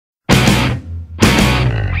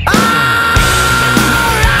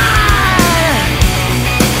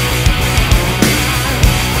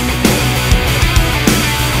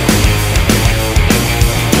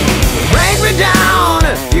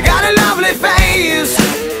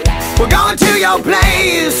your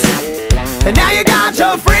place, and now you got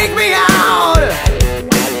to freak me out.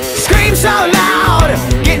 Scream so loud,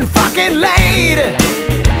 getting fucking laid.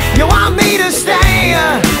 You want me to stay,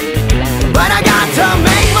 but I got to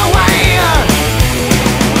make my way.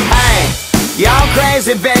 Hey, you're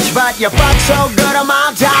crazy bitch, but you fuck so good I'm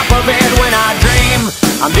on top of it. When I dream,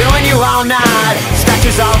 I'm doing you all night.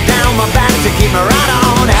 Scratches all down my back to keep me right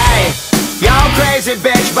on. Hey, you're crazy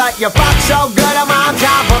bitch, but you fuck so good I'm on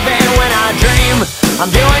top of it. When I dream, I'm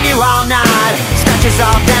doing you all night. Scratches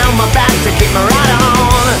all down my back to keep me right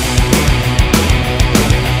on.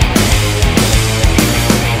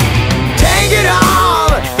 Take it all,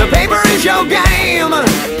 the paper is your game.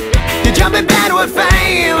 You jump in bed with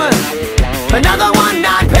fame. Another one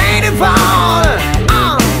not painted for.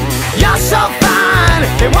 You're so fine,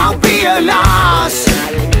 it won't be a loss.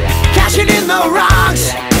 Cashing in the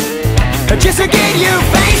rocks just to get you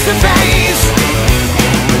face to face.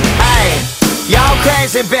 Hey, you're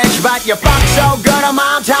crazy bitch, but you fuck so good I'm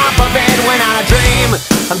on top of it. When I dream,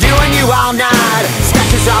 I'm doing you all night.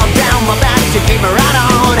 Scratches all down my back to keep me right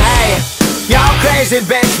on. Hey, you're crazy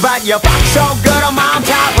bitch, but you fuck so good I'm on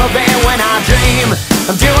top of it. When I dream,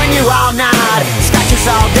 I'm doing you all night. Scratches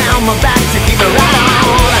all down my back to keep me right on.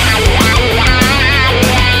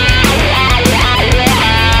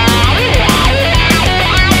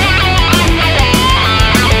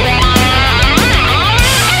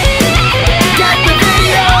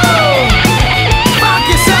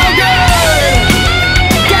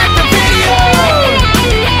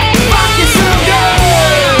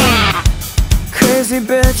 Crazy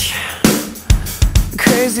bitch,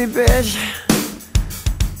 crazy bitch.